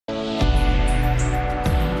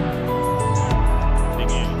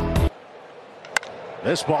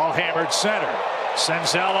This ball hammered center.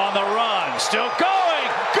 Senzel on the run. Still going.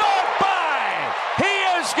 Goodbye.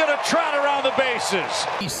 He is going to trot around the bases.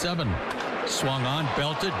 7 swung on,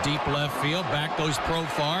 belted, deep left field. Back goes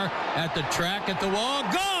Profar at the track, at the wall.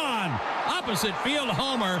 Gone. Opposite field,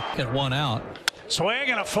 homer. Get one out. Swing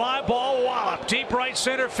and a fly ball wallop. Deep right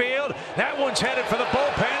center field. That one's headed for the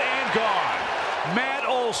bullpen and gone. Matt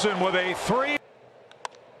Olson with a 3.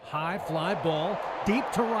 High fly ball, deep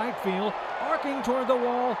to right field, arcing toward the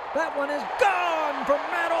wall. That one is gone from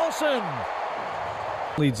Matt Olson.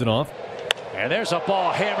 Leads it off. And there's a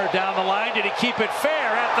ball hammered down the line. Did he keep it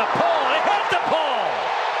fair at the pole? He hit the pole.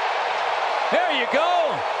 There you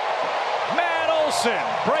go. Matt Olson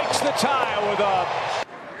breaks the tie with a...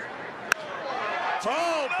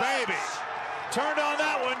 Oh, baby. Turned on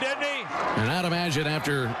that one, didn't he? And I'd imagine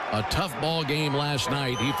after a tough ball game last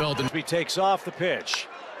night, he felt that he takes off the pitch.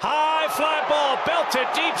 High fly ball belted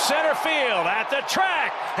deep center field at the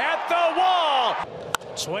track, at the wall.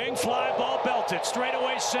 Swing, fly ball belted straight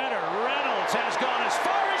away center. Reynolds has gone as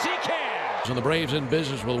far as he can. So the Braves in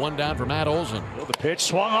business with one down for Matt Olson. Well, the pitch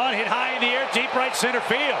swung on, hit high in the air, deep right center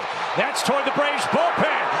field. That's toward the Braves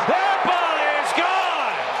bullpen. That ball is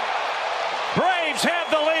gone. Braves have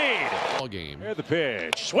the lead. Ball game. Here's the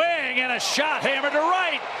pitch. Swing and a shot hammered to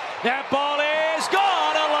right. That ball is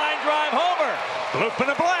gone. A line drive homer. Bloop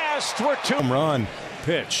and a blast. We're 2. Home run.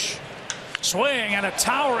 Pitch. Swing and a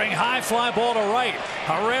towering high fly ball to right.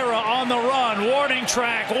 Herrera on the run. Warning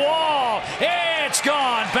track. Wall. It's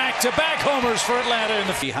gone. Back-to-back homers for Atlanta in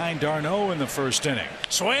the behind d'Arnaud in the first inning.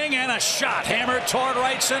 Swing and a shot hammered toward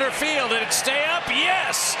right center field. Did it stay up?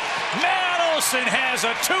 Yes. Matt Olson has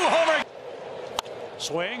a 2-homer.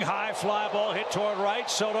 Swing, high fly ball hit toward right.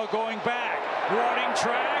 Soto going back. Warning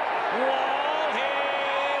track. Wall. He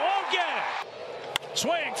won't get it.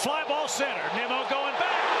 Swing, fly ball center. Nimmo going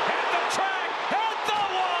back. At the track. At the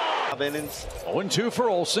wall. 0-2 for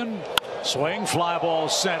Olson. Swing, fly ball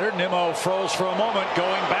center. Nimmo froze for a moment.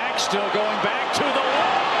 Going back. Still going back to the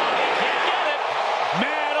wall. He can't get it.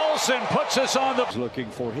 Matt Olson puts us on the... Looking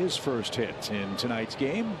for his first hit in tonight's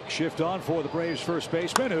game. Shift on for the Braves first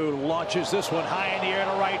baseman, who launches this one high in the air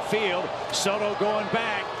to right field. Soto going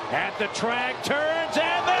back at the track, turns,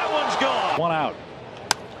 and that one's gone. One out.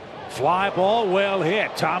 Fly ball well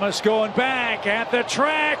hit. Thomas going back at the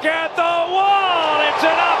track, at the wall. It's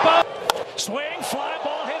an up. Swing, fly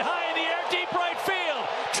ball hit high in the air, deep right field.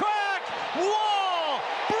 Track, wall,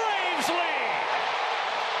 Braves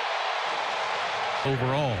lead.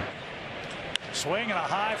 Overall. Swing and a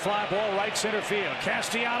high fly ball right center field.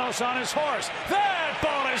 Castellanos on his horse. That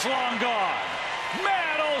ball is long gone.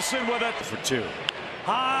 Matt Olson with it for 2.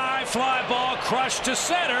 High fly ball crushed to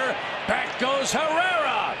center. Back goes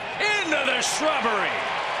Herrera into the shrubbery.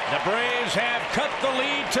 The Braves have cut the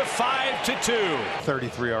lead to 5-2.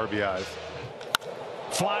 33 RBIs.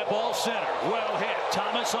 Fly ball center. Well hit.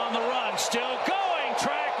 Thomas on the run. Still going.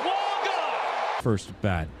 Track, wall, gone. First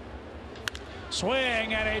bat.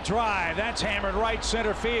 Swing and a drive. That's hammered right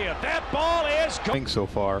center field. That ball is going So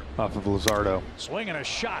far off of Luzardo. Swing and a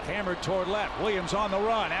shot hammered toward left. Williams on the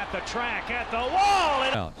run at the track, at the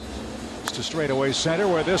wall. Out. It's to straightaway center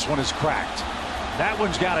where this one is cracked. That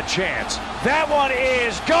one's got a chance. That one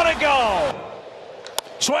is gonna go.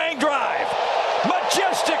 Swing drive.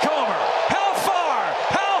 Majestic homer. How far?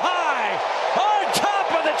 How high? On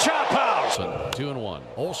top of the chop house. 2-1.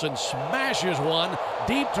 Olson smashes one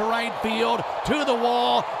deep to right field, to the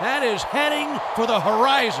wall. That is heading for the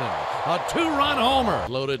horizon. A 2-run homer.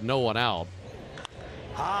 Loaded, no one out.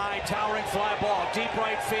 High towering fly ball, deep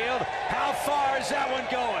right field. How far is that one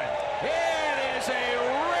going? It is a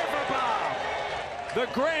river bomb. The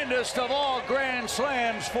grandest of all grand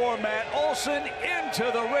slams for Matt Olson into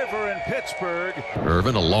the river in Pittsburgh.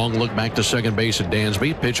 Irvin, a long look back to second base at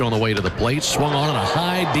Dansby. Pitch on the way to the plate. Swung on a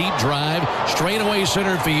high, deep drive. Straightaway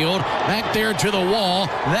center field. Back there to the wall.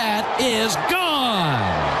 That is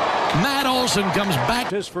gone. Matt Olson comes back.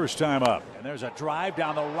 His first time up. And there's a drive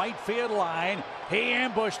down the right field line. He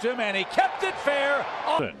ambushed him, and he kept it fair.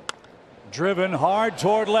 Driven hard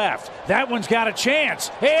toward left. That one's got a chance.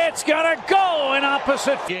 It's gonna go in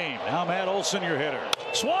opposite game. Now Matt Olson, your hitter.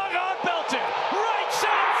 Swung on, belted. Right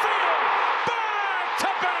center field. Back to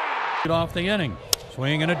back. Get off the inning.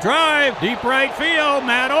 Swing and a drive. Deep right field.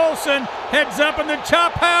 Matt Olson heads up in the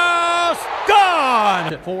chop house.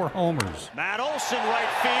 Gone. 4 homers. Matt Olson right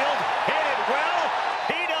field. Hit it well.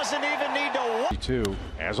 He doesn't even need to. 2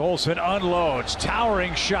 as Olson unloads.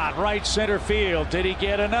 Towering shot right center field. Did he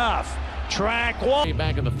get enough? track wall.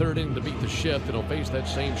 Back in the third inning to beat the shift, and he'll face that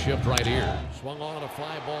same shift right here. Swung on a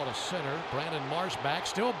fly ball to center. Brandon Marsh back,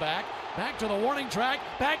 still back to the warning track,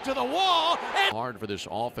 back to the wall. And hard for this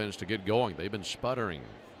offense to get going. They've been sputtering.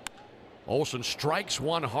 Olson strikes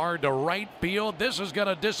one hard to right field. This is going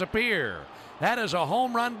to disappear. That is a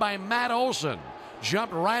home run by Matt Olson.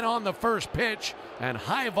 Jumped right on the first pitch, and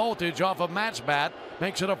high voltage off of Matt's bat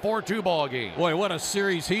makes it a 4-2 ball game. Boy, what a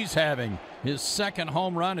series he's having. His second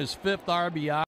home run, his 5th RBI.